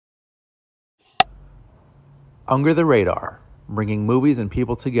Under the Radar, bringing movies and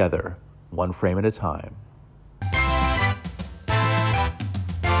people together, one frame at a time.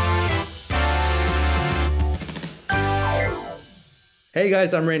 Hey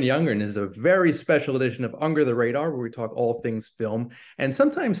guys, I'm Randy Younger, and this is a very special edition of Under the Radar, where we talk all things film and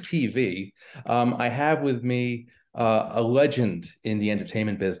sometimes TV. I have with me a legend in the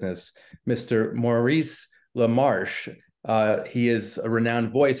entertainment business, Mr. Maurice LaMarche. He is a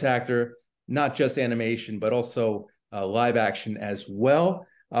renowned voice actor, not just animation, but also live action as well.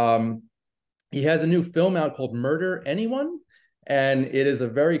 He has a new film out called Murder Anyone, and it is a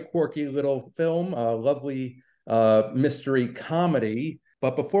very quirky little film, a lovely mystery comedy.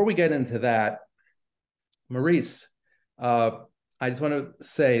 But before we get into that, Maurice, I just want to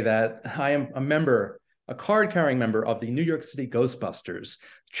say that I am a card-carrying member of the New York City Ghostbusters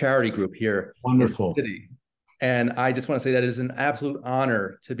charity group here Wonderful. in the city. And I just want to say that it is an absolute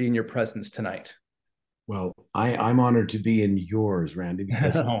honor to be in your presence tonight. Well, I'm honored to be in yours, Randy,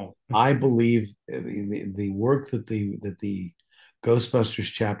 because I believe the work that the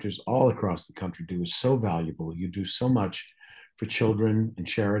Ghostbusters chapters all across the country do is so valuable. You do so much for children and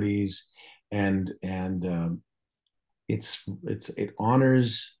charities, and it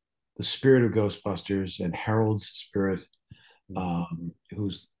honors the spirit of Ghostbusters and Harold's spirit.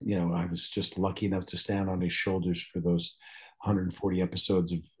 Who's I was just lucky enough to stand on his shoulders for those 140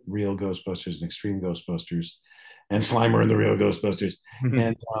 episodes of Real Ghostbusters and Extreme Ghostbusters, and Slimer and the Real Ghostbusters.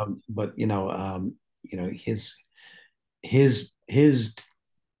 And but his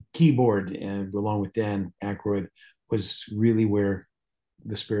keyboard, and along with Dan Aykroyd, was really where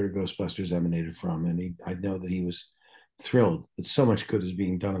the spirit of Ghostbusters emanated from. And I know that he was thrilled that so much good is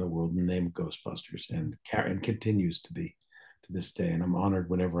being done in the world in the name of Ghostbusters, and continues to be to this day. And I'm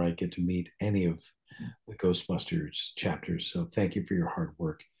honored whenever I get to meet any of the Ghostbusters chapters. So thank you for your hard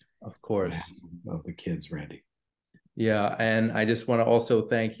work. Of course. Of the kids, Randy. Yeah, and I just want to also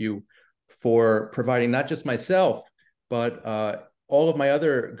thank you for providing not just myself, but all of my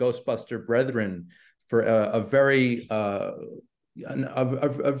other Ghostbuster brethren for a very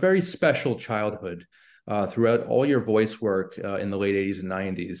special childhood throughout all your voice work in the late 80s and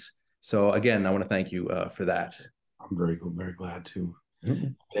 90s. So again, I want to thank you for that. I'm very glad to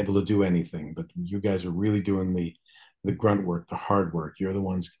be able to do anything, but you guys are really doing the grunt work, the hard work. You're the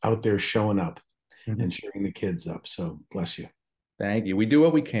ones out there showing up and cheering the kids up. So bless you. Thank you. We do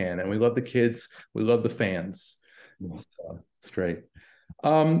what we can, and we love the kids. We love the fans. Yeah. So it's great.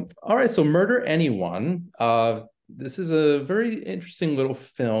 All right. So Murder Anyone. This is a very interesting little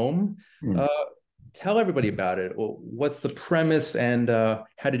film. Tell everybody about it. What's the premise, and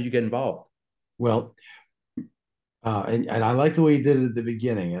how did you get involved? Well, and I like the way you did it at the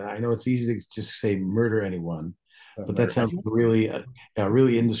beginning. And I know it's easy to just say murder anyone, but that sounds like a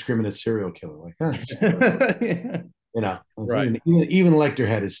really indiscriminate serial killer. Like, yeah. Right. Even Lecter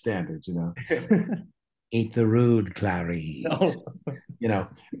had his standards, Eat the rude, Clarice. No.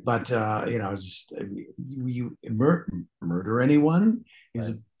 But just Murder Anyone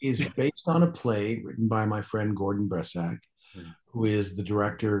is based on a play written by my friend Gordon Bressak, who is the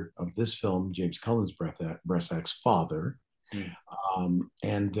director of this film, James Cullen's Bressak's father. It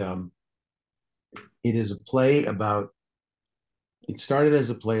is a play about. It started as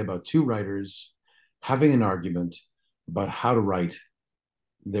a play about two writers having an argument about how to write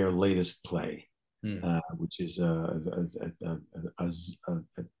their latest play. Which is a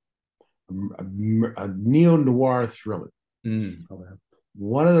neo-noir thriller.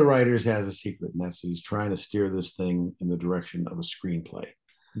 One of the writers has a secret, and that's that he's trying to steer this thing in the direction of a screenplay,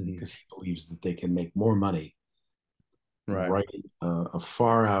 because he believes that they can make more money writing a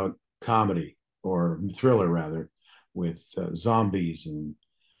far-out comedy or thriller, rather, with zombies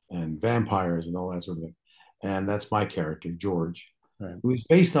and vampires and all that sort of thing. And that's my character, George, who is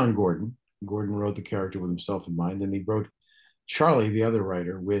based on Gordon. Gordon wrote the character with himself in mind, and he wrote Charlie, the other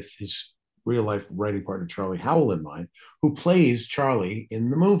writer, with his real life writing partner, Charlie Howell, in mind, who plays Charlie in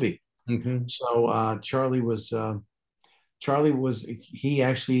the movie. So he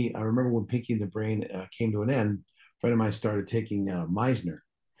actually, I remember when Pinky and the Brain came to an end, a friend of mine started taking Meisner,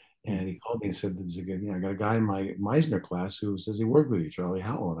 and he called me and said, I got a guy in my Meisner class who says he worked with you, Charlie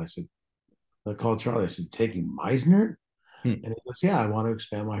Howell. And I said, I called Charlie, I said, taking Meisner? And he goes, yeah, I want to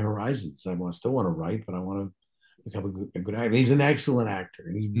expand my horizons. Still want to write, but I want to become a good actor. And he's an excellent actor,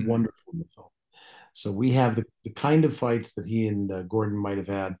 and he's wonderful in the film. So we have the kind of fights that he and Gordon might have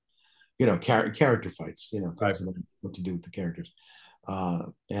had, character fights, things about what to do with the characters.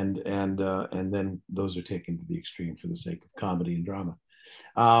 And then those are taken to the extreme for the sake of comedy and drama.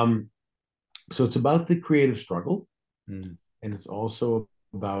 So it's about the creative struggle, and it's also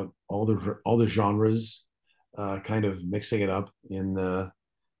about all the genres kind of mixing it up in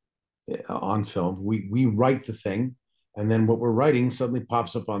on film. We write the thing, and then what we're writing suddenly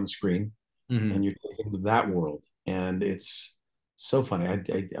pops up on the screen, and Hmm. you're taken to that world, and it's so funny.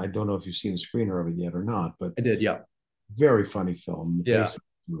 I don't know if you've seen a screener of it yet or not, but I did, yeah. very funny film. The Yeah. bass is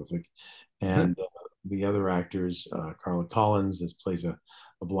terrific, and the other actors, Carla Collins as plays a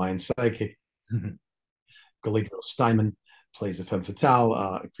blind psychic, Galigro Steinman plays a femme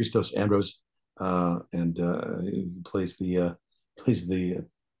fatale, Christos Andros, and plays the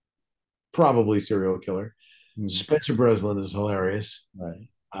probably serial killer. Mhm. Spencer Breslin is hilarious, Right.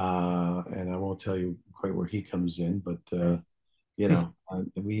 and I won't tell you quite where he comes in, but Right.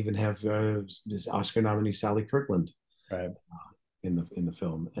 we even have this Oscar nominee Sally Kirkland Right. in the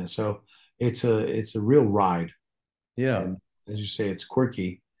film, and so it's a real ride. Yeah. And as you say, it's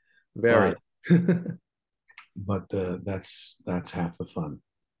quirky, Very. but that's half the fun.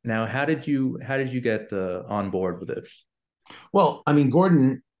 Now, how did you get on board with it? Well, I mean,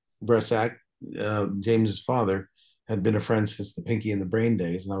 Gordon Bressak, James's father, had been a friend since the Pinky and the Brain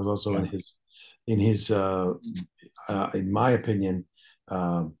days, and I was also Yeah. in his in my opinion,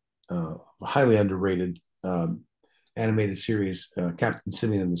 uh, highly underrated animated series, Captain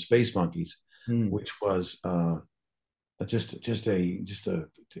Simeon and the Space Monkeys, Mm. which was just a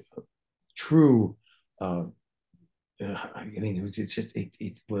true. I mean,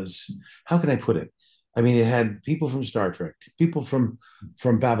 it was, how can I put it? I mean, it had people from Star Trek, people from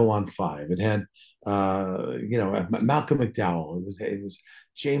Babylon 5. It had Malcolm McDowell. It was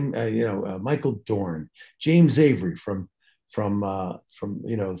James Michael Dorn, James Avery from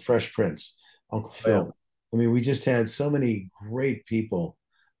the Fresh Prince, Uncle Oh, yeah. Phil. I mean, we just had so many great people,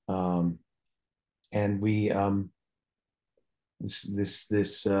 um, and we this this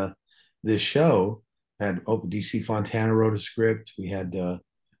this this show had DC Fontana wrote a script. We had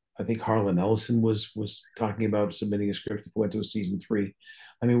I think Harlan Ellison was talking about submitting a script if we went to a season three.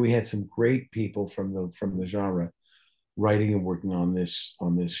 I mean, we had some great people from the genre writing and working on this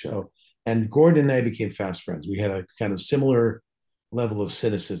show. And Gordon and I became fast friends. We had a kind of similar level of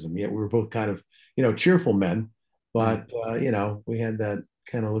cynicism. Yet we were both kind of cheerful men, Mm. but we had that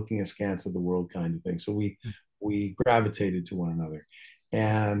kind of looking askance at the world kind of thing. So we gravitated to one another,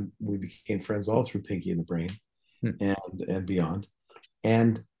 and we became friends all through Pinky and the Brain Mm. and beyond.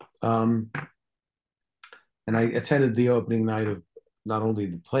 And um, and I attended the opening night of not only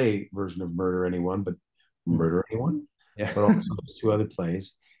the play version of Murder Anyone, but Mm. Murder Anyone, Yeah. but also his two other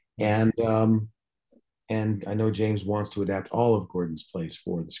plays. Mm. And I know James wants to adapt all of Gordon's plays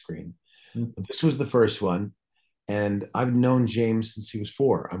for the screen. Mm. But this was the first one, and I've known James since he was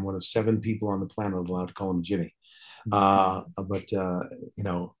 4. I'm one of 7 people on the planet allowed to call him Jimmy. Mm. But you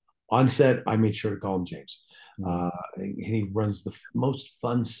know, on set, I made sure to call him James. Mm. And he runs the most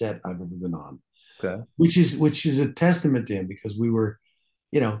fun set I've ever been on, Okay. which is a testament to him because we were,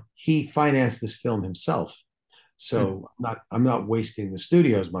 he financed this film himself. Mm. So I'm not wasting the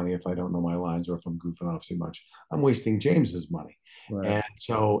studio's money if I don't know my lines or if I'm goofing off too much. I'm wasting James's money. Right. And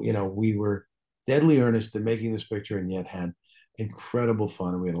so, we were deadly earnest in making this picture and yet had incredible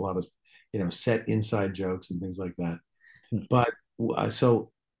fun. And we had a lot of, set inside jokes and things like that. Mm. But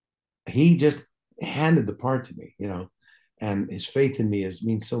so he just handed the part to me, and his faith in me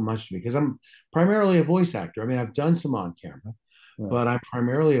means so much to me because I'm primarily a voice actor. I mean, I've done some on camera, Right. but I'm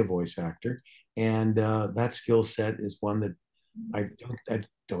primarily a voice actor, and that skill set is one that I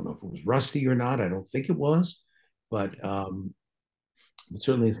don't know if it was rusty or not. I don't think it was, but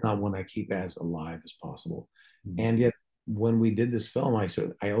certainly it's not one I keep as alive as possible. Mm. And yet, when we did this film, I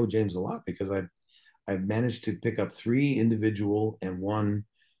said I owe James a lot because I've managed to pick up 3 individual and 1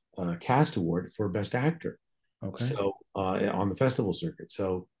 cast award for best actor. Okay. So on the festival circuit.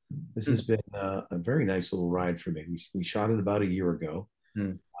 So this has Mm. been a very nice little ride for me. We shot it about a year ago,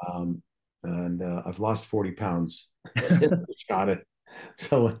 Mm. um, and I've lost 40 pounds since we shot it.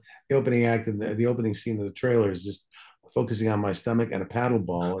 So the opening act and the opening scene of the trailer is just focusing on my stomach and a paddle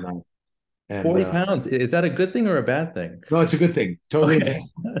ball, 40 pounds. Is that a good thing or a bad thing? no, it's a good thing. Totally Okay.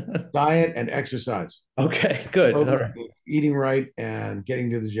 intense. Diet and exercise, Okay, good. All totally right. eating right and getting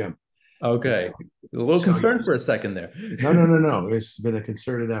to the gym. You Okay. know? A little So concerned yes, for a second there. no. It's been a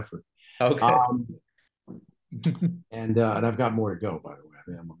concerted effort. Okay. Um, and I've got more to go, by the way. I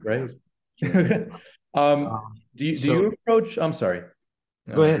mean, I'm going to Great. have journey. Um, Um, do you so approach, I'm sorry.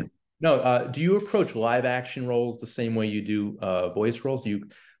 go Uh, ahead. no, do you approach live action roles the same way you do voice roles? Do you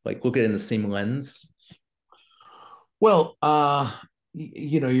like look at it in the same lens? Well,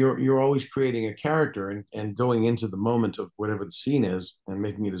 you're always creating a character and going into the moment of whatever the scene is and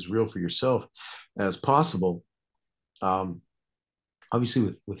making it as real for yourself as possible. Um,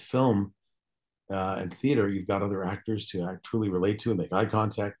 Obviously, with film, and theater, you've got other actors to truly relate to and make eye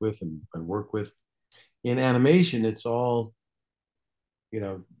contact with and work with. In animation, it's all, you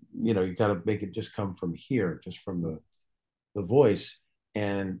know, you got to make it just come from here, just from the voice,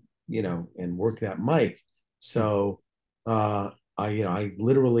 and and work that mic. So I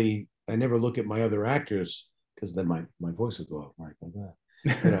literally, I never look at my other actors because then my voice will go off mic like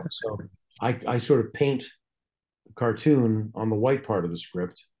that. So I sort of paint the cartoon on the white part of the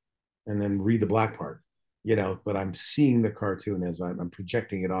script and then read the black part, but I'm seeing the cartoon as I'm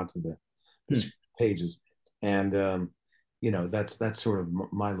projecting it onto the pages. And that's sort of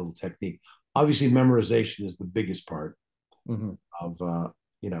my little technique. Obviously, memorization is the biggest part of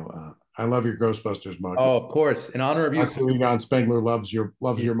I love your Ghostbusters mug. Oh, of course. In honor of you. Egon Spengler loves your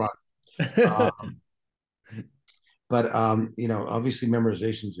mug. But obviously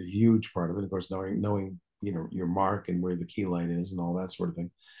memorization is a huge part of it. Of course, knowing your mark and where the key line is and all that sort of thing.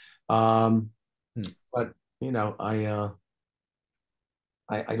 But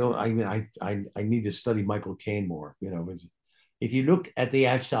I don't. I need to study Michael Caine more. If you look at the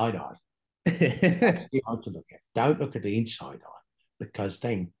outside eye, that's the eye to look at. Don't look at the inside eye, because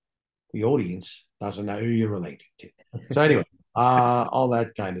then the audience doesn't know who you're relating to. So anyway, all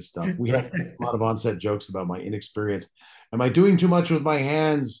that kind of stuff. We have a lot of onset jokes about my inexperience. Am I doing too much with my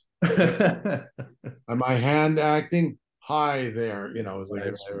hands? Am I hand acting? Hi there. It's like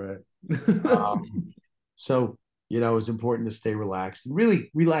right. So it's important to stay relaxed.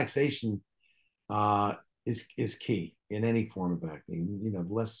 Really, relaxation is key in any form of acting. The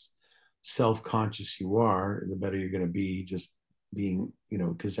less self-conscious you are, the better you're going to be. Just being,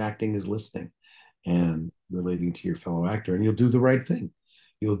 because acting is listening and relating to your fellow actor, and you'll do the right thing.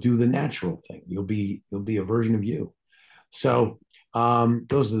 You'll do the natural thing. You'll be a version of you. So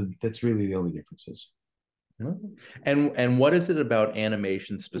that's really the only differences. And what is it about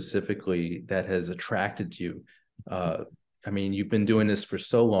animation specifically that has attracted you? I mean, you've been doing this for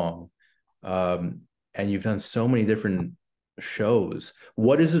so long, and you've done so many different shows.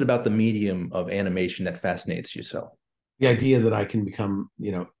 What is it about the medium of animation that fascinates you so? The idea that I can become,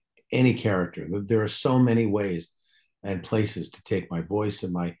 any character. There are so many ways and places to take my voice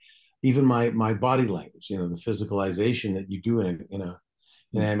and my body language. The physicalization that you do in an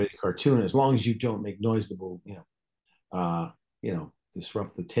animated cartoon, as long as you don't make noise that will,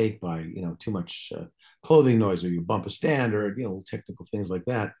 disrupt the take by too much clothing noise, or you bump a stand, or technical things like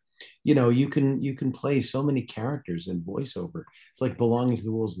that. You can play so many characters in voiceover. It's like belonging to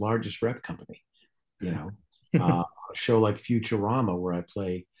the world's largest rep company. A show like Futurama, where I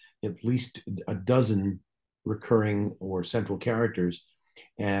play at least a dozen recurring or central characters,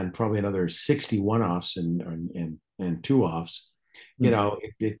 and probably another 60 one-offs and two-offs.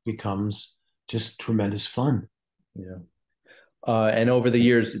 It becomes just tremendous fun. Yeah. And over the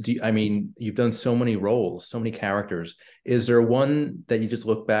years, you've done so many roles, so many characters. Is there one that you just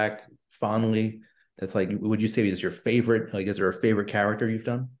look back fondly that's like, would you say is your favorite? Like, is there a favorite character you've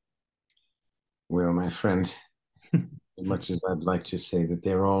done? Well, my friend, as much as I'd like to say that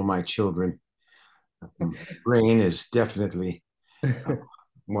they're all my children, Brain is definitely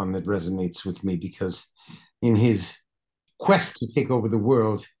one that resonates with me, because in his quest to take over the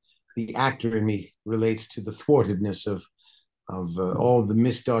world, the actor in me relates to the thwartedness of all the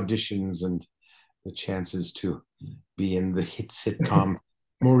missed auditions and the chances to be in the hit sitcom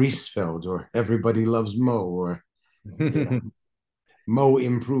Maurice Feld, or Everybody Loves Mo, or Mo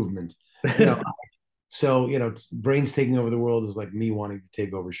Improvement. So Brains taking over the world is like me wanting to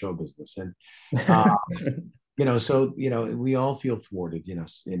take over show business, and so we all feel thwarted,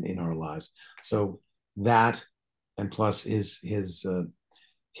 in our lives. So that, and plus his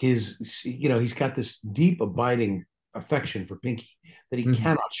he's got this deep abiding affection for Pinky that he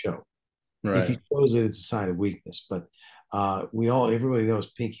cannot show. Right. If he shows it, it's a sign of weakness. But everybody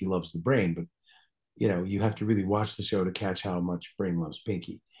knows Pinky loves the Brain, but you have to really watch the show to catch how much Brain loves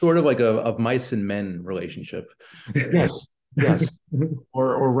Pinky. Sort of like of mice and men relationship. Yes.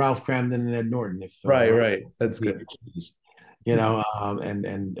 or Ralph Cramden and Ed Norton. If right, that's good. And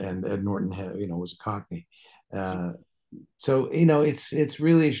Ed Norton, was a Cockney. So it's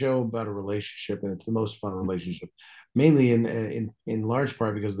really a show about a relationship, and it's the most fun relationship, mainly in large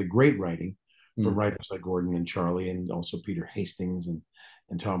part because of the great writing from writers like Gordon and Charlie, and also Peter Hastings and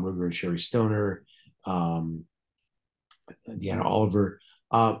Tom Ruger and Sherry Stoner, Deanna Oliver,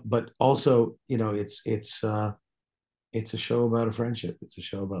 but also it's a show about a friendship. It's a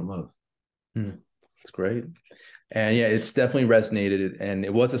show about love. It's great. And yeah, it's definitely resonated, and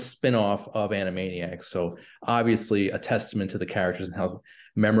it was a spin-off of Animaniacs. So obviously a testament to the characters and how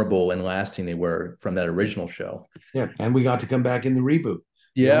memorable and lasting they were from that original show. Yeah, and we got to come back in the reboot.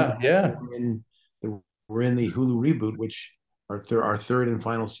 Yeah. we're in the Hulu reboot, which our third and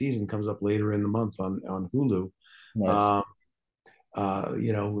final season comes up later in the month on Hulu. Nice. Um,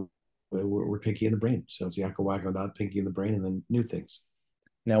 you know, we're Pinky and the Brain, so it's Yakko Wacko Dot, Pinky and the Brain, and then new things.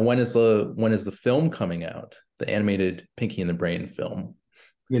 Now, when is the film coming out? The animated Pinky and the Brain film.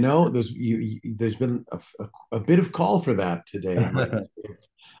 There's been a bit of call for that today, I might say,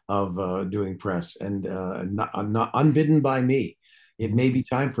 of doing press, and not unbidden by me. It may be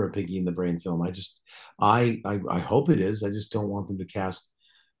time for a Piggy in the Brain film. I hope it is. I just don't want them to cast.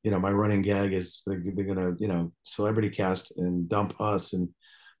 My running gag is they're gonna celebrity cast and dump us, and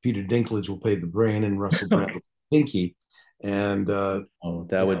Peter Dinklage will play the brain, and Russell Brand will play Pinky, and Oh, you know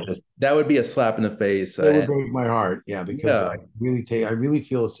that would be a slap in the face. it would break my heart. Yeah, because Yeah, I really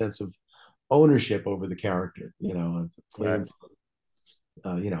feel a sense of ownership over the character. I've played right. him for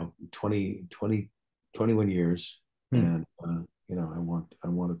 21 years, Hmm. and I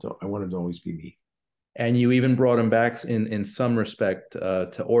wanted to always be me. And you even brought him back in some respect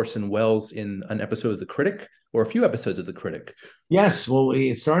to Orson Welles in an episode of The Critic, or a few episodes of The Critic. Yes, well,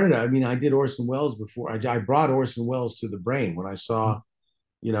 it started. I mean, I did Orson Welles before. I brought Orson Welles to the brain when I saw,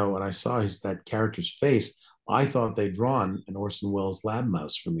 his that character's face. I thought they'd drawn an Orson Welles lab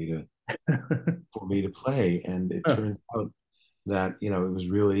mouse for me to play, and it Huh. turned out that it was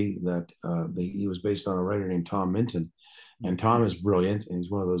really that he was based on a writer named Tom Minton, and Tom is brilliant, and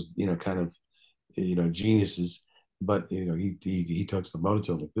he's one of those kind of geniuses. But he talks the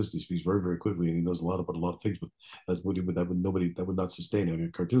monotone like this. He speaks very very quickly, and he knows a lot about a lot of things. But that would not sustain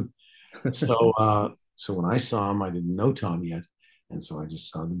a cartoon. So when I saw him, I didn't know Tom yet, and so I just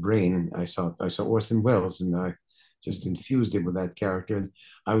saw the brain, and I saw Orson Welles, and I just infused it with that character. And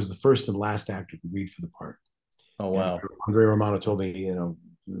I was the first and last actor to read for the part. Oh And wow, Andre Romano told me,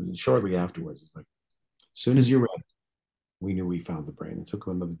 shortly afterwards, it's like, as soon as you read, we knew we found the brain. It took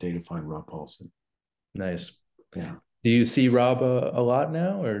him another day to find Rob Paulson. nice. Yeah. Do you see Rob a lot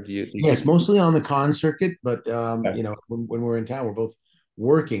now, or do you Yes, keep? mostly on the con circuit, but Okay. when we're in town, we're both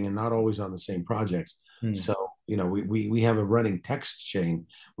working and not always on the same projects. Hmm. So, we have a running text chain.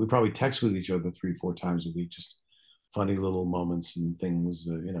 We probably text with each other 3, 4 times a week, just funny little moments and things,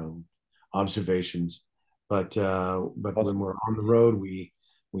 observations. But when Awesome. we're on the road, we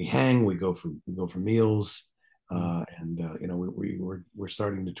hang, we go for meals, and we're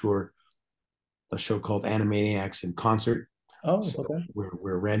starting to tour a show called Animaniacs in concert. Oh, So okay.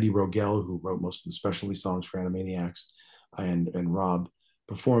 we're Randy Rogel, who wrote most of the specialty songs for Animaniacs, and Rob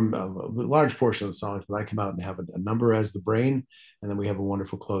perform a large portion of the songs, but I come out and have a number as the brain, and then we have a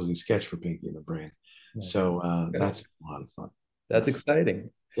wonderful closing sketch for Pinky and the Brain. Nice. So Okay. that's a lot of fun. That's Yes. exciting.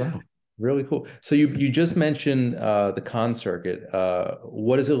 Yeah. Really cool. So you just mentioned the con circuit.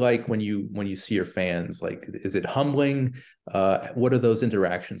 What is it like when you see your fans? Like, is it humbling? What are those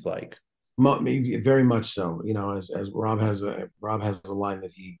interactions like? Very much so. As Rob has a line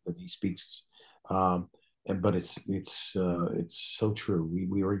that he speaks, um, but it's so true.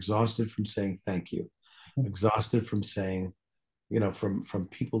 We were exhausted from saying thank you, exhausted from saying, from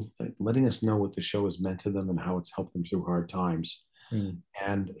people letting us know what the show has meant to them and how it's helped them through hard times. Hmm.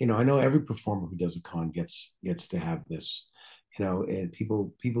 And I know every performer who does a con gets to have this. And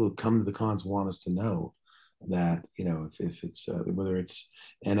people who come to the cons want us to know that if it's whether it's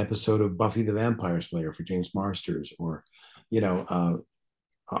an episode of Buffy the Vampire Slayer for James Marsters, or you know uh,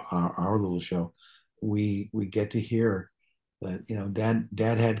 our little show, we get to hear that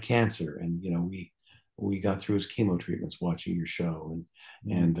dad had cancer, and we got through his chemo treatments watching your show,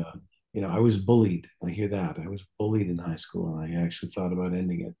 Hmm. and I was bullied. I hear that I was bullied in high school, and I actually thought about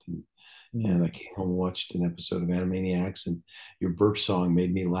ending it. And Hmm. I came home and watched an episode of Animaniacs, and your burp song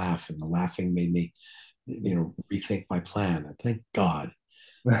made me laugh, and the laughing made me rethink my plan. And thank God,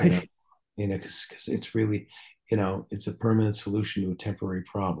 you know, because it's really, it's a permanent solution to a temporary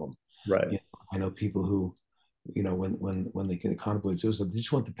problem. Right. I know people who, when they can contemplate suicide, they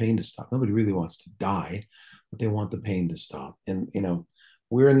just want the pain to stop. Nobody really wants to die, but they want the pain to stop. And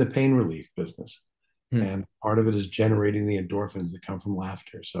we're in the pain relief business, Hmm. and part of it is generating the endorphins that come from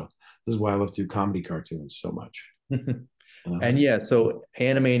laughter. So this is why I love to do comedy cartoons so much. You know? And yeah, so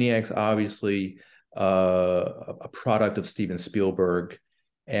Animaniacs obviously a product of Steven Spielberg,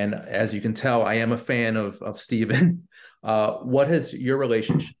 and as you can tell, I am a fan of Steven. What has your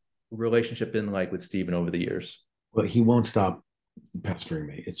relationship been like with Steven over the years? But he won't stop pestering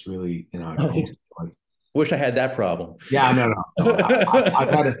me. It's really, he Oh, like, wish I had that problem. yeah, no, no, no. I've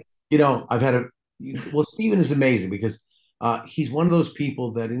had a, I've had a. Well, Steven is amazing because he's one of those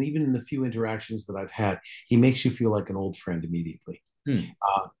people that, and even in the few interactions that I've had, he makes you feel like an old friend immediately. Hmm.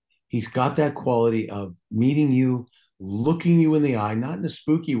 Uh, he's got that quality of meeting you, looking you in the eye, not in a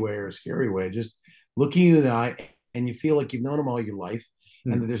spooky way or a scary way, just looking you in the eye, and you feel like you've known him all your life,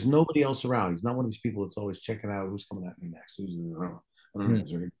 and Hmm. that there's nobody else around. He's not one of these people that's always checking out who's coming at me next. Who's I don't know. Hmm.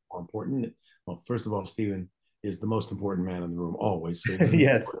 Is there more important? Well, first of all, Stephen is the most important man in the room always. So he doesn't.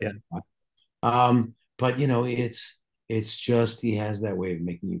 Yes, yeah. But it's just he has that way of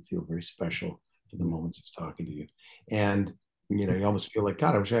making you feel very special for the moments he's talking to you, and you almost feel like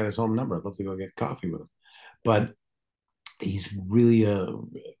God. I wish I had his home number. I'd love to go get coffee with him. But he's really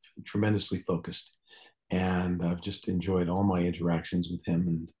tremendously focused, and I've just enjoyed all my interactions with him,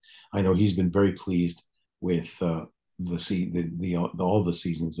 and I know he's been very pleased with all the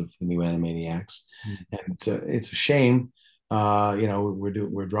seasons of the new Animaniacs, Hmm. and it's a shame.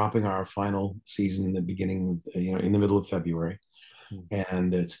 We're dropping our final season in the beginning, in the middle of February,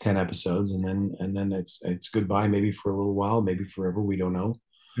 and it's 10 episodes, and then it's goodbye, maybe for a little while, maybe forever. We don't know.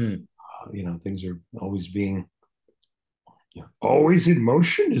 Hmm. Things are always being always in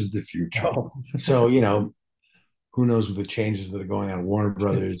motion is the future. Oh. So, who knows with the changes that are going on at Warner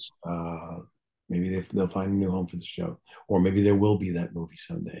Brothers. Maybe they'll find a new home for the show, or maybe there will be that movie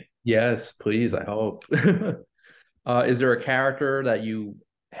someday. Yes, please, I hope. Is there a character that you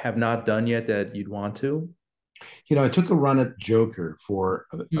have not done yet that you'd want to? I took a run at Joker for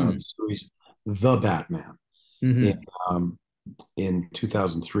the Hmm. series The Batman in Hmm. um, in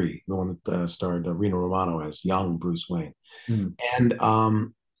 2003, the one that starred Reno Romano as young Bruce Wayne. Hmm. And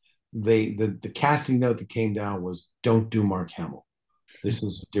the casting note that came down was, don't do Mark Hamill. This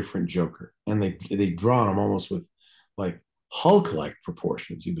is a different Joker, and they drawn him almost with like Hulk-like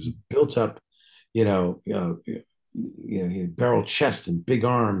proportions. He was built up, he had barrel chest and big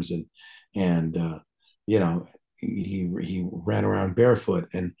arms, and you know he ran around barefoot,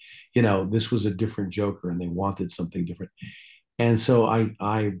 and this was a different Joker, and they wanted something different. And so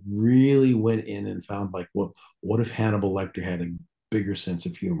I really went in and found, like, well, what if Hannibal Lecter had a bigger sense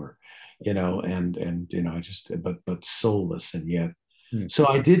of humor, and I just but soulless, and yet Hmm. so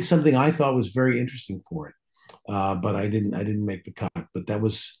I did something I thought was very interesting for it, but I didn't make the cut. But that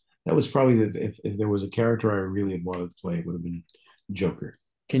was probably if there was a character I really had wanted to play, it would have been Joker.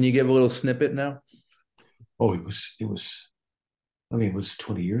 Can you give a little snippet now? Oh, it was. I mean, it was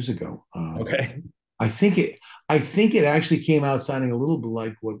 20 years ago. Okay. I think it. I think it actually came out sounding a little bit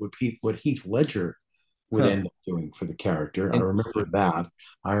like what Heath Ledger would Huh. end up doing for the character. I remember Interesting. that.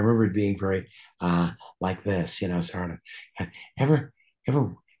 I remember it being very like this, sort of. Ever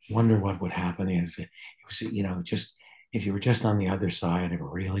ever wonder what would happen if it was, just if you were just on the other side of a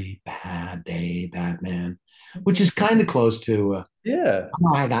really bad day, Batman, which is kind of close to. Yeah.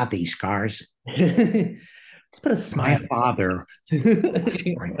 Oh, I got these scars. Let's put a My smile. father, Yeah.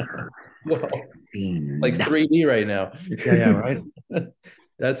 drinker, Well, like fiend. 3D right now. Yeah, yeah, right.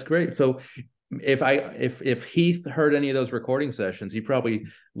 That's great. So if Heath heard any of those recording sessions, he probably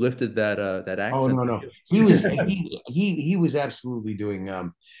lifted that Oh, accent no, for no. He was you. he was absolutely doing.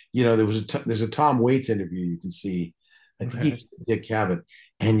 There's a Tom Waits interview you can see. I think Okay. he Dick Cavett,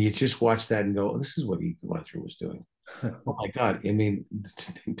 and you just watch that and go, this is what Heath Ledger was doing. Oh my God! I mean,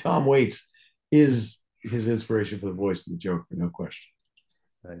 Tom Waits is his inspiration for the voice of the Joker, no question.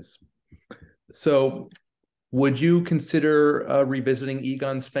 Nice. So would you consider revisiting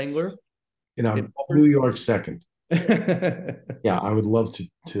Egon Spengler if New offered? York second. Yeah, I would love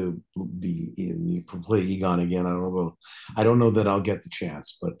to be play Egon again. I don't know that I'll get the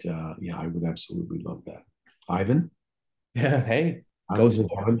chance, but yeah, I would absolutely love that. Ivan, Yeah, hey, go Ivan's in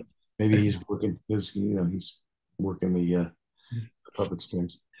for heaven. Maybe he's working. He's working the puppet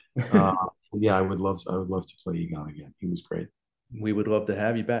strings. Uh, it. yeah, I would love to play Egon again. He was great. We would love to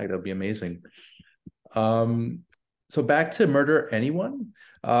have you back. That'd be amazing. Um, so back to Murder Anyone.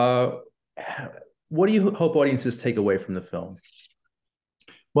 Uh, what do you hope audiences take away from the film?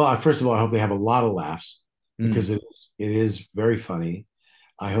 Well, first of all, I hope they have a lot of laughs because Mm. it is very funny.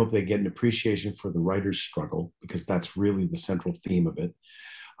 I hope they get an appreciation for the writer's struggle because that's really the central theme of it.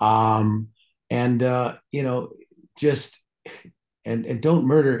 Um, and just and don't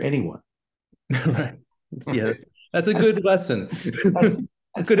murder anyone. Right. Yeah, that's a that's good lesson. that's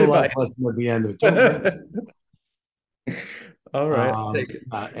that's Good the life advice. lesson at the end of it. Don't murder. All right, I'll take it.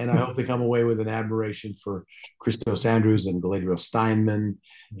 And I hope they come away with an admiration for Christos Andrews and Galadriel Steinman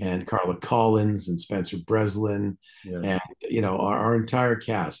and Carla Collins and Spencer Breslin Yeah. and our entire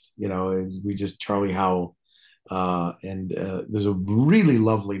cast. We just Charlie Howell, and there's a really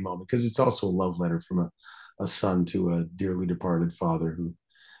lovely moment because it's also a love letter from a son to a dearly departed father who,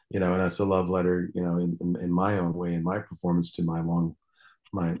 and that's a love letter, in my own way, in my performance to my long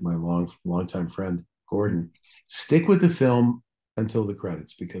time friend Gordon. Stick with the film until the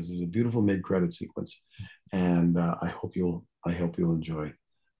credits because there's a beautiful mid credit sequence, and I hope you'll enjoy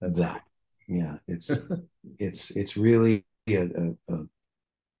That's that. Yeah, it's really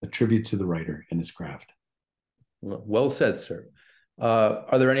a tribute to the writer and his craft. Well said, sir.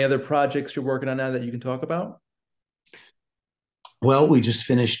 Are there any other projects you're working on now that you can talk about? Well, we just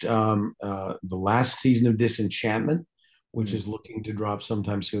finished the last season of Disenchantment, which Hmm. is looking to drop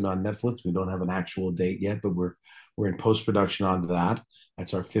sometime soon on Netflix. We don't have an actual date yet, but we're in post production on that.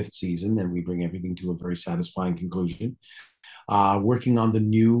 That's our fifth season, and we bring everything to a very satisfying conclusion. Working on the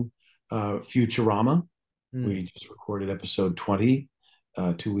new Futurama. Hmm. We just recorded episode 20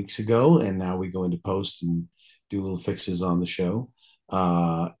 2 weeks ago, and now we go into post and do little fixes on the show.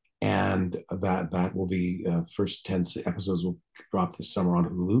 And that will be first 10 episodes will drop this summer on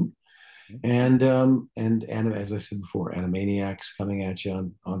Hulu. And as I said before, Animaniacs coming at you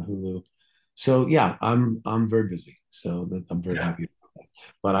on Hulu. So yeah, I'm very busy. So that I'm very Yeah. happy about that.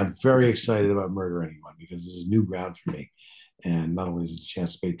 But I'm very excited about Murder Anyone because this is new ground for me. And not only is it a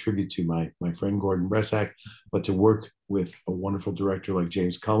chance to pay tribute to my friend Gordon Bresack, but to work with a wonderful director like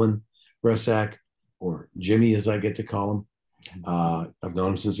James Cullen Bresack, or Jimmy as I get to call him. I've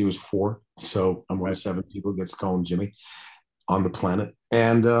known him since he was 4, so I'm one Right. of 7 people who gets to call him Jimmy on the planet.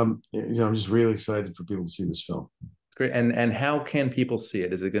 And I'm just really excited for people to see this film. Great. And how can people see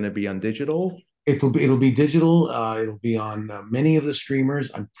it? Is it going to be on digital? It'll be digital. It'll be on many of the streamers.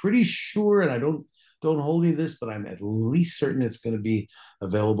 I'm pretty sure, and I don't hold me to this, but I'm at least certain it's going to be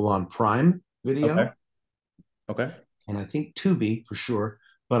available on Prime Okay. Video, Okay. and I think Tubi for sure.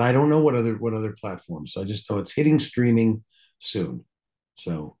 But I don't know what other platforms. So I just know it's hitting streaming soon.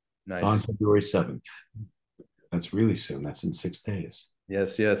 So on Nice. February 7th. That's really soon. That's in 6 days.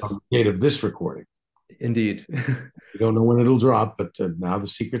 Yes, On yes. the date of this recording. Indeed. We don't know when it'll drop, but now the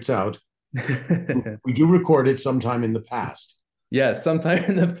secret's out. We do record it sometime in the past. Yes, sometime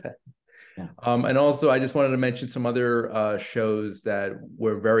in the past. Yeah. And also, I just wanted to mention some other shows that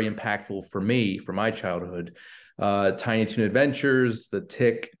were very impactful for me, for my childhood. Tiny Toon Adventures, The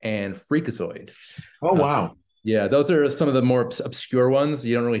Tick, and Freakazoid. Oh Uh, wow. yeah, those are some of the more obscure ones.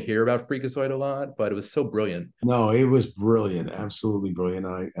 You don't really hear about Freakazoid a lot, but it was so brilliant. No, it was brilliant, absolutely brilliant.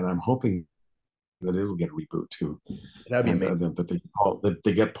 I'm hoping that it'll get a reboot too, That'd be and amazing. that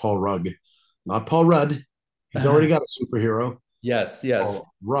they get Paul Rugg, not Paul Rudd. He's already got a superhero, Yes, yes.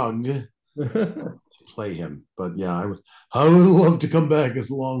 Paul Rugg, to play him. But yeah, I would love to come back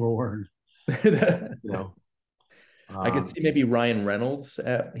as Longhorn. You know, I could um, see maybe Ryan Reynolds.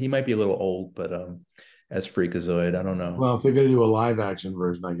 He might be a little old, but as Freakazoid, I don't know. well, if they're going to do a live action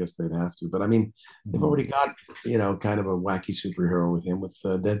version, I guess they'd have to. But I mean, they've Mhm. already got kind of a wacky superhero with him with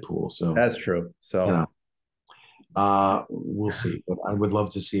Deadpool. So That's true. you So know, we'll see. But I would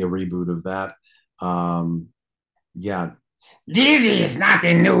love to see a reboot of that. Yeah. This is not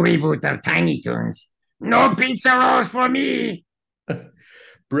a new reboot of Tiny Toons. No pizza rolls for me.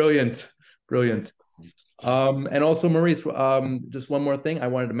 brilliant, brilliant. And also, Maurice, just one more thing I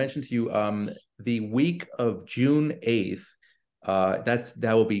wanted to mention to you. The week of June 8th,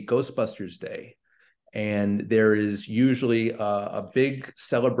 that will be Ghostbusters Day. And there is usually a big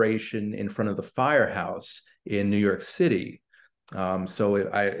celebration in front of the firehouse in New York City. So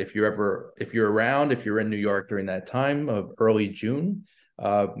if you're around, if you're in New York during that time of early June,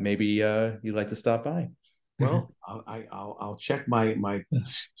 maybe you'd like to stop by. Well, I'll check my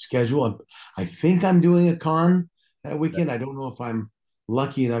schedule. I think I'm doing a con that weekend. I don't know if I'm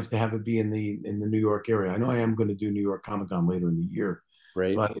lucky enough to have it be in the New York area. I know I am going to do New York Comic Con later in the year,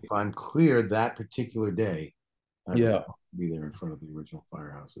 Great. but if I'm clear that particular day, I would Yeah, love to be there in front of the original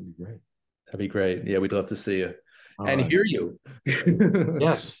firehouse. It'd be great. that'd be great. Yeah, we'd love to see you All and right. hear you.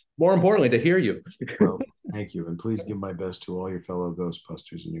 Yes. More importantly, to hear you. Well, thank you, and please give my best to all your fellow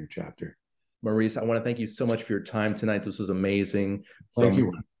Ghostbusters in your chapter. Maurice, I want to thank you so much for your time tonight. This was amazing. Thank From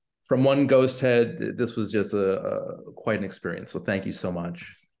you. from one ghost head, this was just a quite an experience. So thank you so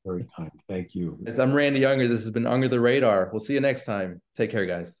much. Very kind. Thank you. As I'm Randy Younger, this has been Under the Radar. We'll see you next time. Take care,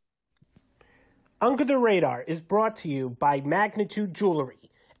 guys. Under the Radar is brought to you by Magnitude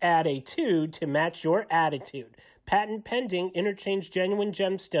Jewelry. Add a 2 to match your attitude. Patent pending interchange genuine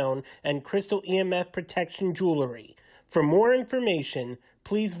gemstone and crystal EMF protection jewelry. For more information,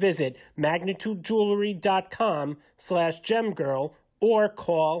 please visit magnitudejewelry.com/gemgirl or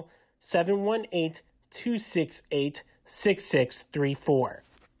call 718-268-6634.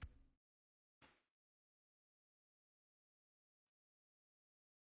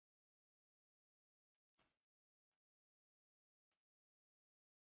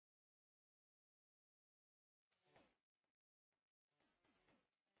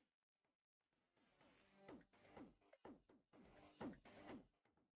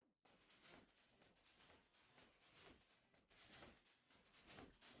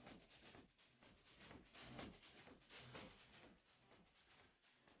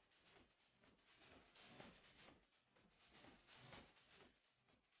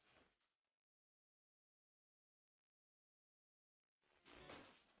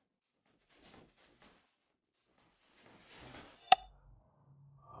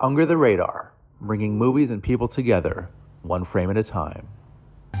 Under the Radar, bringing movies and people together, one frame at a time.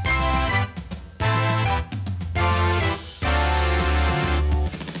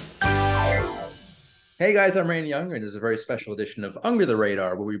 Hey guys, I'm Randy Younger, and this is a very special edition of Under the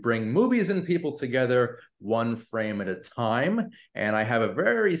Radar, where we bring movies and people together one frame at a time. And I have a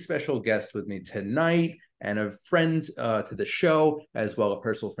very special guest with me tonight, and a friend to the show, as well a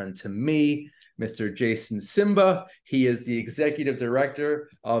personal friend to me, Mr. Jayson Simba. He is the executive director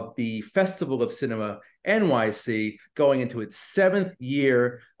of the Festival of Cinema NYC, going into its 7th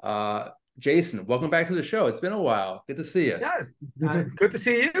year. Jayson, welcome back to the show. It's been a while. Good to see you. Yes, good to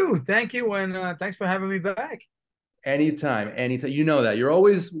see you. Thank you, and thanks for having me back. Anytime. You know that. You're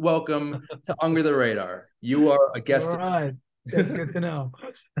always welcome to Under the Radar. You are a guest. All right. That's good to know.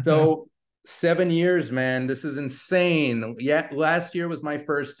 So 7 years, man. This is insane. Yeah, last year was my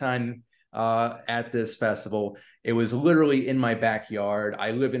first time at this festival. It was literally in my backyard.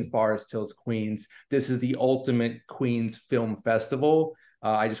 I live in Forest Hills, Queens. This is the ultimate Queens Film Festival.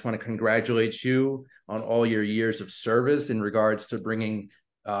 I just want to congratulate you on all your years of service in regards to bringing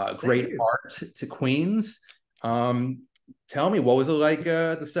great art to Queens. Tell me, what was it like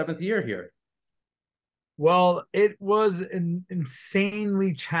the 7th year here? Well, it was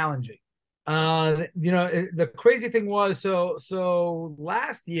insanely challenging. The crazy thing was, so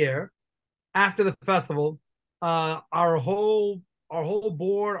last year after the festival, our whole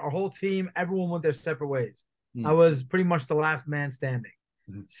board, our whole team, everyone went their separate ways. I was pretty much the last man standing.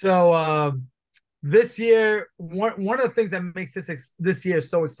 So this year, one of the things that makes this year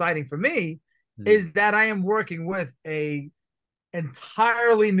so exciting for me is that I am working with a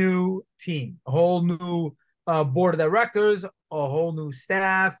entirely new team, a whole new board of directors, a whole new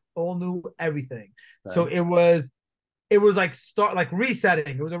staff, all new everything. Right. So it was like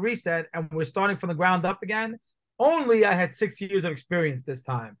resetting. It was a reset, and we're starting from the ground up again. Only I had 6 years of experience this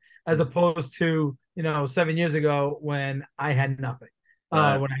time, as opposed to 7 years ago when I had nothing.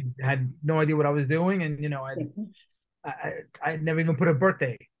 When I had no idea what I was doing, and I never even put a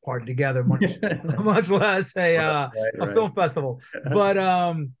birthday party together, much less a film festival.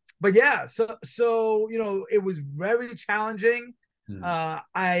 But yeah, so it was very challenging.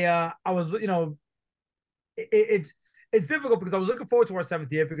 I was it's difficult because I was looking forward to our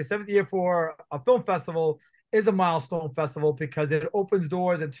 7th year, because 7th year for a film festival is a milestone festival, because it opens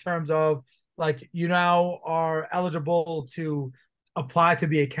doors in terms of, like, you now are eligible to apply to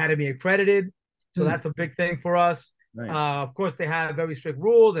be Academy accredited. So that's a big thing for us. Nice. Of course, they have very strict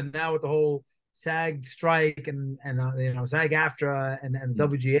rules, and now with the whole SAG strike and SAG-AFTRA and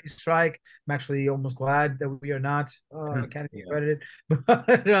WGA strike, I'm actually almost glad that we are not Academy accredited. But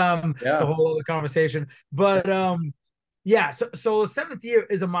it's a whole other conversation. But so the 7th year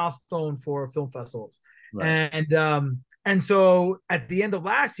is a milestone for film festivals. Right. And so at the end of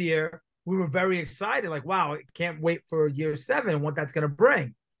last year, we were very excited, like, wow, I can't wait for year 7, what that's going to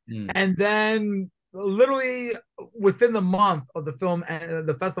bring. And then literally within the month of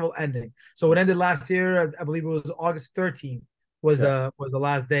the festival ending, so it ended last year, I believe it was August 13th was the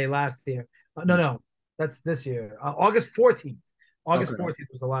last day last year. No, that's this year. August 14th. August 14th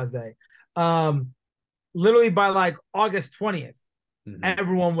was the last day. Literally by like August 20th,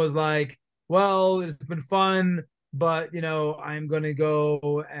 everyone was like, well, it's been fun, but I'm going to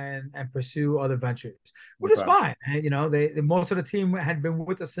go and pursue other ventures, which is fine. And they most of the team had been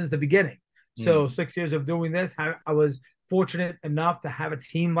with us since the beginning. So 6 years of doing this, I was fortunate enough to have a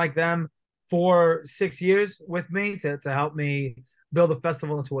team like them for 6 years with me to help me build the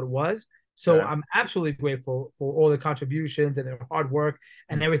festival into what it was. So I'm absolutely grateful for all the contributions and their hard work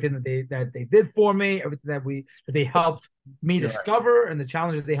and everything that they did for me, everything that they helped me discover, and the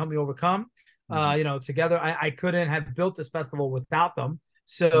challenges they helped me overcome. Together, I couldn't have built this festival without them.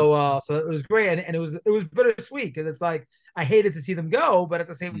 So it was great, and it was bittersweet, because it's like I hated to see them go, but at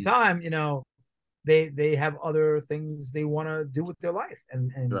the same time, they have other things they want to do with their life,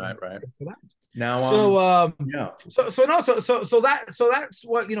 and right. For that. Now, so that's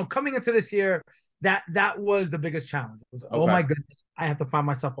what coming into this year, that was the biggest challenge. Was, oh my goodness, I have to find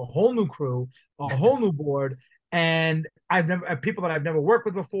myself a whole new crew, a whole new board, and people that I've never worked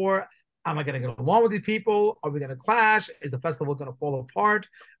with before. Am I going to get along with these people? Are we going to clash? Is the festival going to fall apart?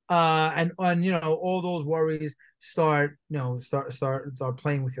 And all those worries start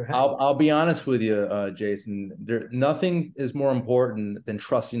playing with your head. I'll be honest with you, Jayson. Nothing is more important than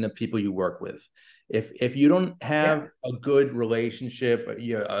trusting the people you work with. If you don't have a good relationship,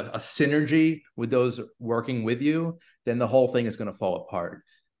 a synergy with those working with you, then the whole thing is going to fall apart.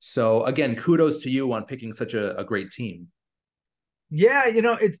 So again, kudos to you on picking such a great team. Yeah,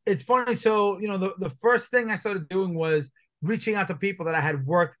 it's funny. So, the first thing I started doing was reaching out to people that I had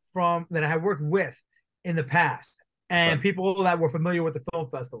worked with in the past, and people that were familiar with the film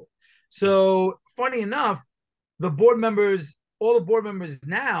festival. So funny enough, all the board members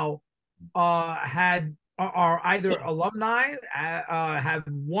now are either alumni, have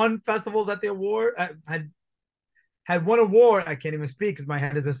won festivals at the award, had won award. I can't even speak because my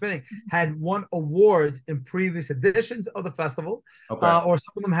head has been spinning. Had won awards in previous editions of the festival, or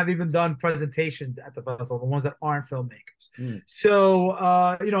some of them have even done presentations at the festival. The ones that aren't filmmakers. So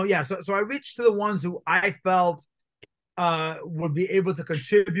So I reached to the ones who I felt would be able to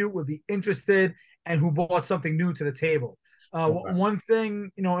contribute, would be interested, and who brought something new to the table. One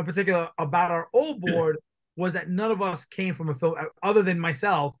thing, in particular about our old board was that none of us came from a film, other than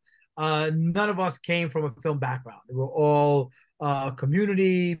myself. None of us came from a film background. They were all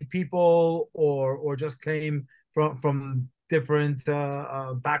community people, or just came from different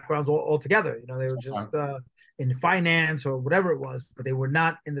backgrounds altogether. They were just in finance or whatever it was, but they were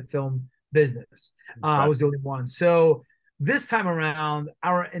not in the film business. I was the only one. So this time around,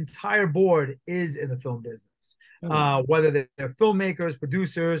 our entire board is in the film business, whether they're filmmakers,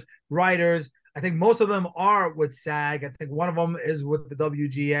 producers, writers. I think most of them are with SAG. I think one of them is with the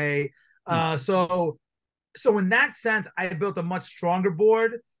WGA. So in that sense, I built a much stronger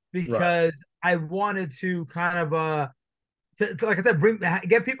board because I wanted to kind of, like I said,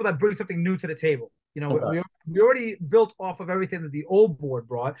 get people that bring something new to the table. We already built off of everything that the old board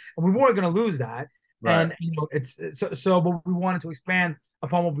brought, and we weren't going to lose that. And but we wanted to expand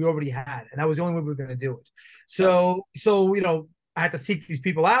upon what we already had, and that was the only way we were going to do it. So I had to seek these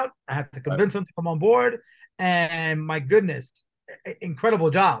people out. I had to convince them to come on board, and my goodness, incredible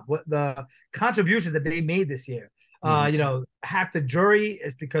job! What the contributions that they made this year. Half the jury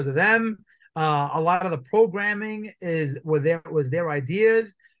is because of them. A lot of the programming was their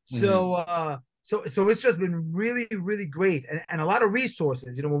ideas. So it's just been really, really great, and a lot of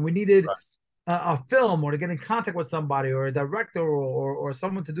resources. When we needed a film, or to get in contact with somebody, or a director, or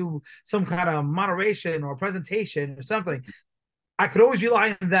someone to do some kind of moderation or presentation or something, I could always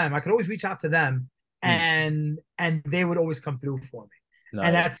rely on them. I could always reach out to them, and they would always come through for me.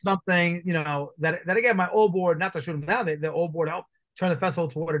 And that's something, that again, my old board, not to shoot them down, the old board helped turn the festival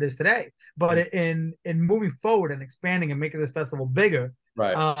to what it is today. But in moving forward and expanding and making this festival bigger,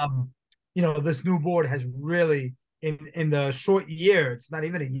 this new board has really, in the short year, it's not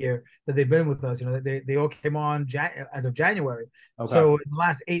even a year that they've been with us. They all came on as of January. So in the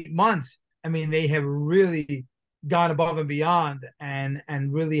last 8 months, I mean, they have really gone above and beyond, and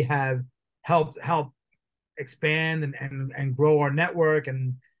really have helped expand and grow our network,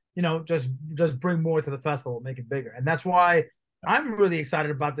 and just bring more to the festival, make it bigger. And that's why I'm really excited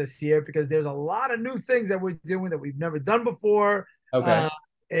about this year, because there's a lot of new things that we're doing that we've never done before. We're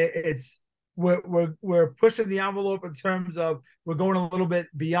pushing the envelope in terms of, we're going a little bit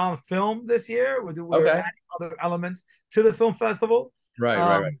beyond film this year. We're adding other elements to the film festival.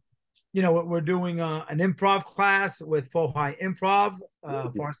 We're doing an improv class with Faux High Improv,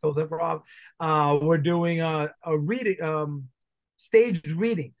 Forest Hills Improv. We're doing a reading, staged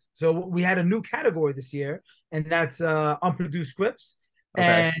readings. So we had a new category this year, and that's unproduced scripts.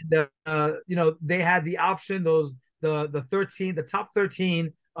 And they had the option, the top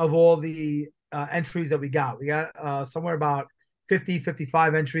 13 of all the entries that we got. We got somewhere about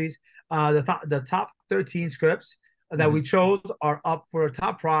 55 entries. The top 13 scripts that we chose are up for a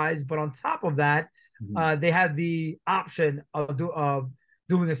top prize, but on top of that, they had the option of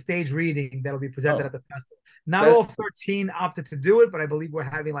doing a stage reading that'll be presented at the festival. Not all 13 opted to do it, but I believe we're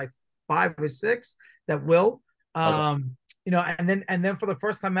having like 5 or 6 that will. And then for the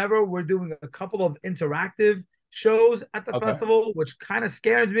first time ever, we're doing a couple of interactive shows at the festival, which kind of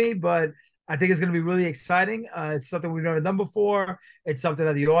scares me, but I think it's going to be really exciting. It's something we've never done before. It's something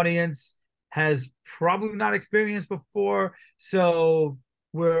that the audience has probably not experienced before. So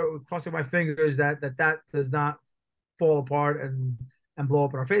we're crossing my fingers that does not fall apart and blow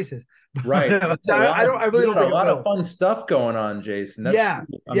up in our faces. Right. I really don't think a lot of fun stuff going on, Jayson. That's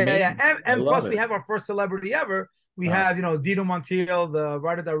And plus, we have our first celebrity ever. We have, Dino Montiel, the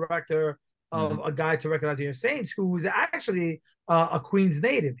writer-director of A Guide to Recognizing Your Saints, who is actually a Queens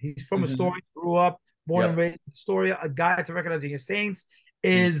native. He's from Astoria, grew up, born and raised in Astoria. A Guide to Recognizing Your Saints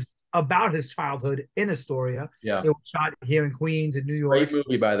is about his childhood in Astoria. It was shot here in Queens and New York. Great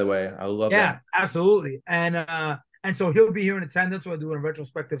movie, by the way. I love that. Yeah, absolutely. And so he'll be here in attendance. We're doing a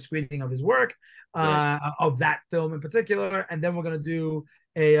retrospective screening of his work, of that film in particular. And then we're going to do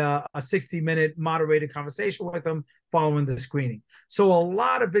a 60-minute moderated conversation with him following the screening. So a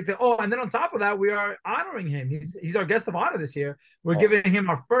lot of big things. Oh, and then on top of that, we are honoring him. He's our guest of honor this year. We're giving him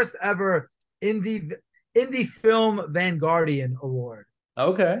our first ever indie Indie Film Vanguardian Award.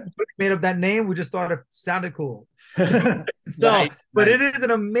 Okay. We made up that name. We just thought it sounded cool. So, Nice, but nice. it is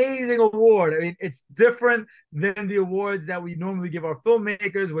an amazing award. I mean, it's different than the awards that we normally give our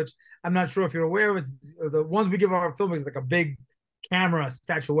filmmakers, which I'm not sure if you're aware of. The ones we give our filmmakers like a big camera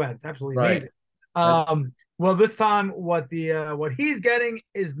statuette. It's absolutely Right. amazing. Well, this time what he's getting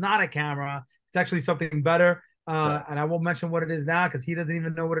is not a camera. It's actually something better. And I won't mention what it is now because he doesn't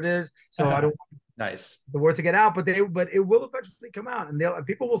even know what it is. So I don't Nice. the word to get out, but it will eventually come out, and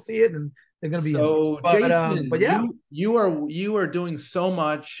people will see it, and they're going to be. So, Jayson, but yeah, you are doing so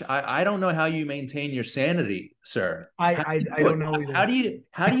much. I don't know how you maintain your sanity, sir. I don't know either.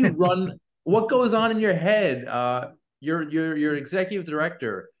 How do you run? What goes on in your head? You're executive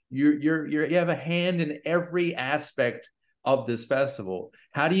director. You have a hand in every aspect of this festival.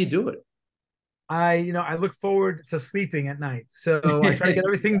 How do you do it? I look forward to sleeping at night. So I try to get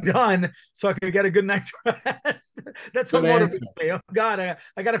everything done so I can get a good night's rest. That's what motivates me. Oh God, I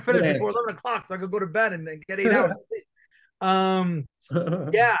got to finish before 11 o'clock so I can go to bed and get 8 hours of sleep.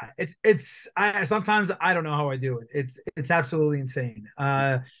 Yeah, I sometimes I don't know how I do it. It's absolutely insane.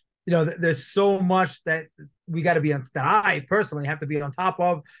 There's so much that we got to be on, that I personally have to be on top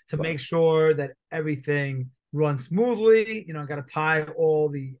of to make sure that everything run smoothly. I got to tie all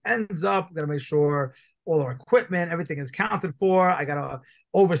the ends up. Got to make sure all our equipment, everything is counted for. I got to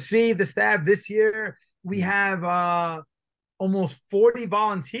oversee the staff. This year we have almost 40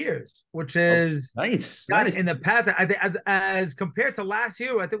 volunteers, which is nice. In the past, I think as compared to last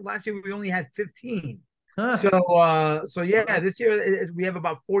year, I think last year we only had 15. Huh. So yeah, this year we have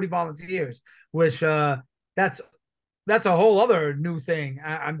about 40 volunteers, which that's a whole other new thing.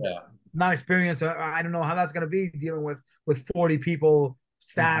 I'm not experienced. I don't know how that's going to be dealing with 40 people,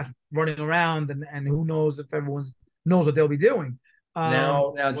 staff running around, and who knows if everyone knows what they'll be doing.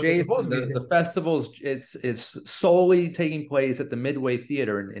 Now, Jayson, the festival it's solely taking place at the Midway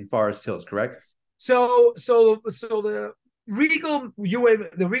Theater in Forest Hills, correct? So the Regal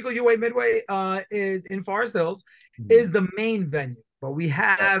UA Midway is in Forest Hills, is the main venue, but we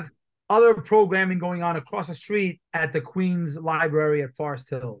have other programming going on across the street at the Queens Library at Forest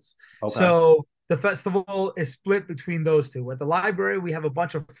Hills. Okay. So the festival is split between those two. At the library, we have a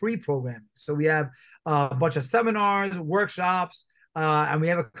bunch of free programming. So we have a bunch of seminars, workshops, and we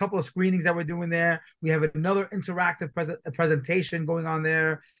have a couple of screenings that we're doing there. We have another interactive presentation going on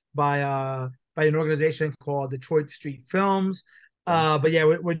there by an organization called Detroit Street Films. But yeah,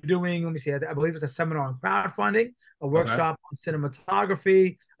 we're doing, let me see, I believe it's a seminar on crowdfunding, a workshop on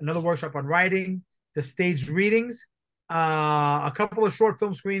cinematography, another workshop on writing, the staged readings, a couple of short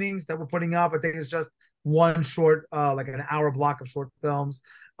film screenings that we're putting up. I think it's just one short, like an hour block of short films.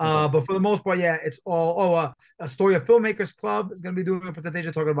 But for the most part, yeah, it's all, Astoria Filmmakers Club is going to be doing a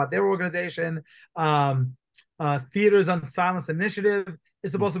presentation talking about their organization. Theaters on Silence Initiative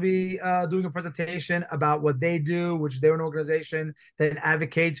is supposed to be doing a presentation about what they do, which they're an organization that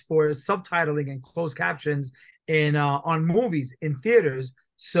advocates for subtitling and closed captions on movies in theaters,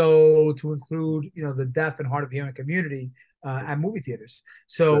 so to include the deaf and hard of hearing community at movie theaters.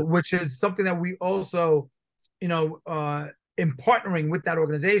 So which is something that we also in partnering with that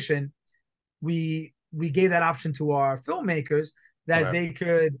organization, we gave that option to our filmmakers that they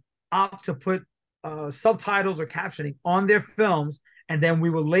could opt to put subtitles or captioning on their films, and then we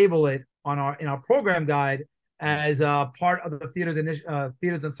will label it in our program guide as part of the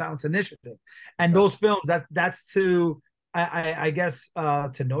Theaters on Silence initiative. And those films, that's to I guess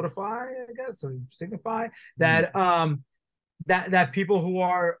to notify, I guess, or signify that that people who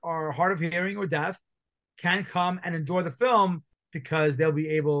are hard of hearing or deaf can come and enjoy the film, because they'll be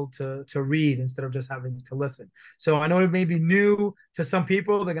able to read instead of just having to listen. So I know it may be new to some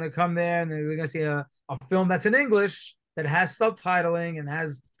people. They're going to come there and they're going to see a film that's in English that has subtitling and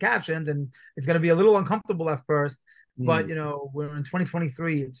has captions, and it's going to be a little uncomfortable at first. But we're in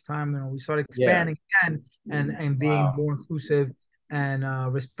 2023. It's time we start expanding again and being more inclusive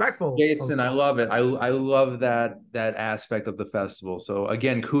and respectful. Jayson, I love it. I love that aspect of the festival. So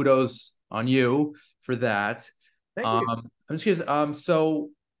again, kudos on you for that. Thank you. I'm just curious. So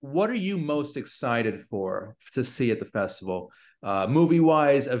what are you most excited to see at the festival?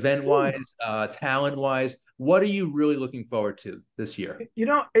 Movie-wise, event-wise, talent-wise? What are you really looking forward to this year?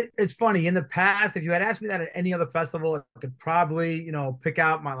 It's funny. In the past, if you had asked me that at any other festival, I could probably, pick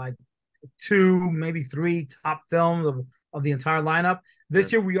out my 2, maybe 3 top films of the entire lineup.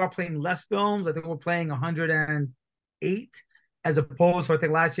 This year, we are playing less films. I think we're playing 108 as opposed to, I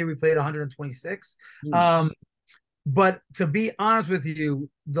think last year we played 126. But to be honest with you,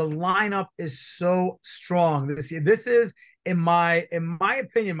 the lineup is so strong this year. This is in my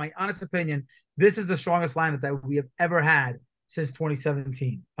opinion, my honest opinion, this is the strongest lineup that we have ever had since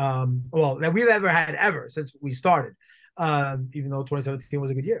 2017. Well, that we've ever had ever since we started. Even though 2017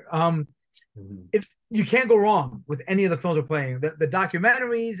 was a good year. You can't go wrong with any of the films we're playing. The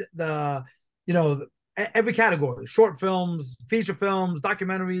documentaries, every category: short films, feature films,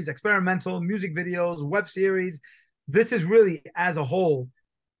 documentaries, experimental, music videos, web series. This is really, as a whole,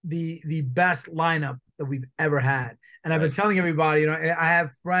 the best lineup that we've ever had. And I've been telling everybody, I have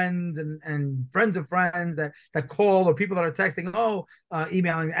friends and friends of friends that call, or people that are texting,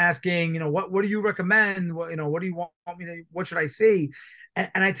 emailing, asking, what do you recommend? What do you want me to, what should I see?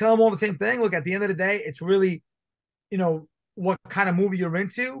 And I tell them all the same thing. Look, at the end of the day, it's really, what kind of movie you're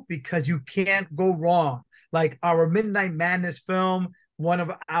into, because you can't go wrong. Like our Midnight Madness film, one of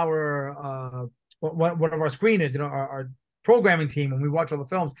our screeners, our programming team, when we watch all the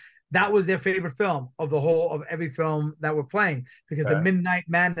films, that was their favorite film of every film that we're playing, because the Midnight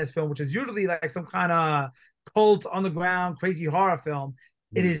Madness film, which is usually like some kind of cult underground crazy horror film,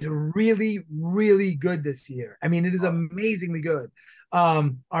 it is really, really good this year. I mean, it is amazingly good.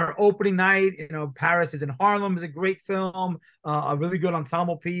 Our opening night, Paris is in Harlem, is a great film, a really good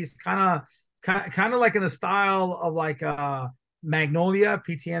ensemble piece, kind of like in the style of like Magnolia,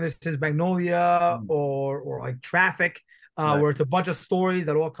 P.T. Anderson's Magnolia, or like Traffic, where it's a bunch of stories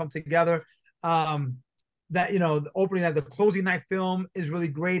that all come together. The opening night, the closing night film is really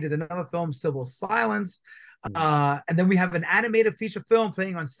great. There's another film, Civil Silence. And then we have an animated feature film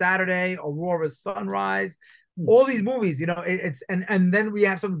playing on Saturday, Aurora Sunrise. All these movies, and then we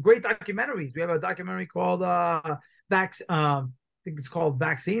have some great documentaries. We have a documentary called I think it's called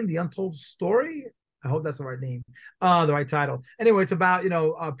Vaccine: The Untold Story. I hope that's the right name, the right title. Anyway, it's about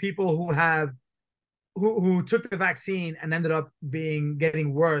people who took the vaccine and ended up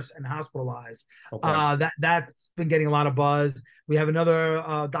getting worse and hospitalized. That's been getting a lot of buzz. We have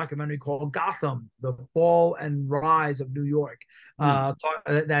another documentary called Gotham: The Fall and Rise of New York,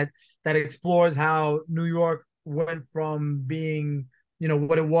 that explores how New York went from being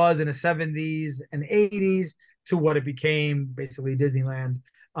what it was in the 70s and 80s to what it became, basically Disneyland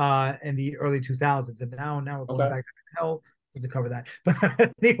in the early 2000s. And now we're going back to hell to cover that.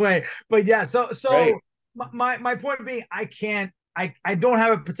 But anyway, yeah, so my point being, I don't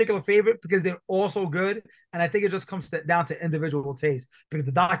have a particular favorite, because they're all so good. And I think it just comes down to individual taste, because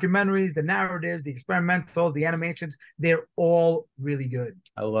the documentaries, the narratives, the experimentals, the animations, they're all really good.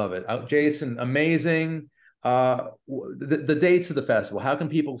 I love it. Jayson, amazing. The dates of the festival, how can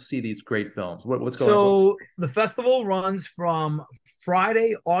people see these great films? What's going on? So the festival runs from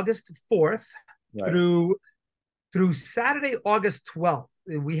Friday, August 4th through Saturday, August 12th.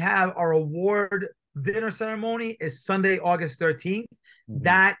 We have our award dinner ceremony is Sunday, August 13th.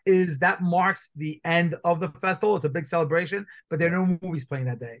 That marks the end of the festival. It's a big celebration, but there are no movies playing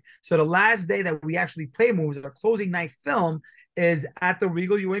that day. So the last day that we actually play movies, our closing night film, is at the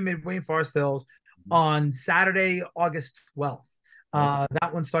Regal UA Midway in Forest Hills on Saturday, August 12th.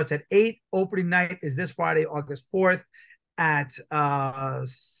 That one starts at 8. Opening night is this Friday, August 4th at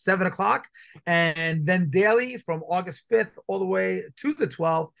 7 o'clock. And then daily from August 5th all the way to the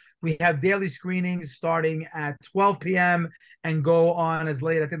 12th, we have daily screenings starting at 12 p.m. and go on as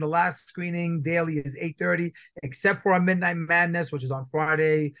late. I think the last screening daily is 8:30, except for our Midnight Madness, which is on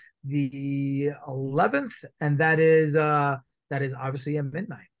Friday the 11th. And that is obviously at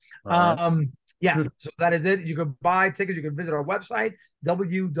midnight. So that is it. You can buy tickets. You can visit our website,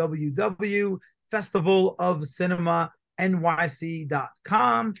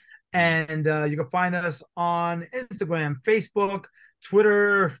 www.festivalofcinema.nyc.com. And you can find us on Instagram, Facebook,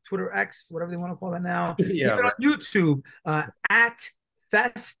 Twitter X, whatever they want to call it now. Even on YouTube at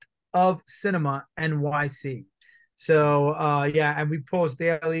Fest of Cinema NYC. So and we post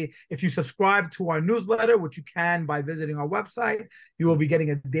daily. If you subscribe to our newsletter, which you can by visiting our website, you will be getting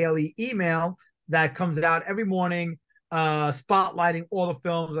a daily email that comes out every morning, spotlighting all the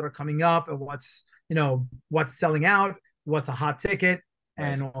films that are coming up and what's selling out, what's a hot ticket,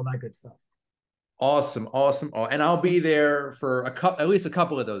 and all that good stuff. Awesome. And I'll be there for at least a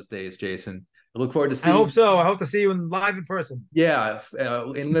couple of those days, Jayson. I look forward to seeing. I hope so. I hope to see you live in person. Yeah,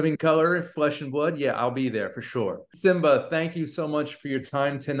 in living color, flesh and blood. Yeah, I'll be there for sure. Simba, thank you so much for your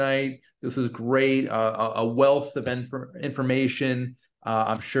time tonight. This was great. A wealth of information.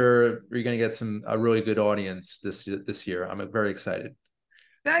 I'm sure you're going to get a really good audience this year. I'm very excited.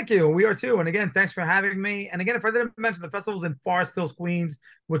 Thank you. We are too. And again, thanks for having me. And again, if I didn't mention, the festival's in Forest Hills, Queens,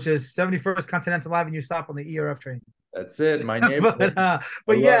 which is 71st Continental Avenue. Stop on the ERF train. That's it. My neighborhood.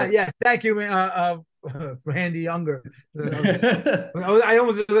 but yeah. Thank you, Randy Unger. I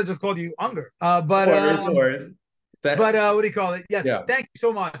almost just called you Unger. No worries. That, But what do you call it? Yes. yeah. Thank you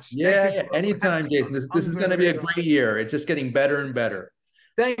so much. Yeah, Thank you. yeah. Anytime, Jayson. This is going to be a great year. It's just getting better and better.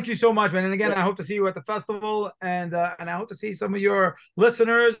 Thank you so much, man. And again, I hope to see you at the festival, and I hope to see some of your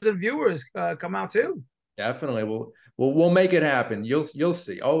listeners and viewers come out too. Definitely. We'll make it happen. You'll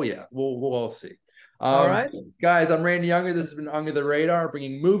see. Oh yeah, we'll all see. All right, guys. I'm Randy Younger. This has been Under the Radar,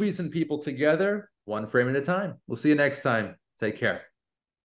 bringing movies and people together, one frame at a time. We'll see you next time. Take care.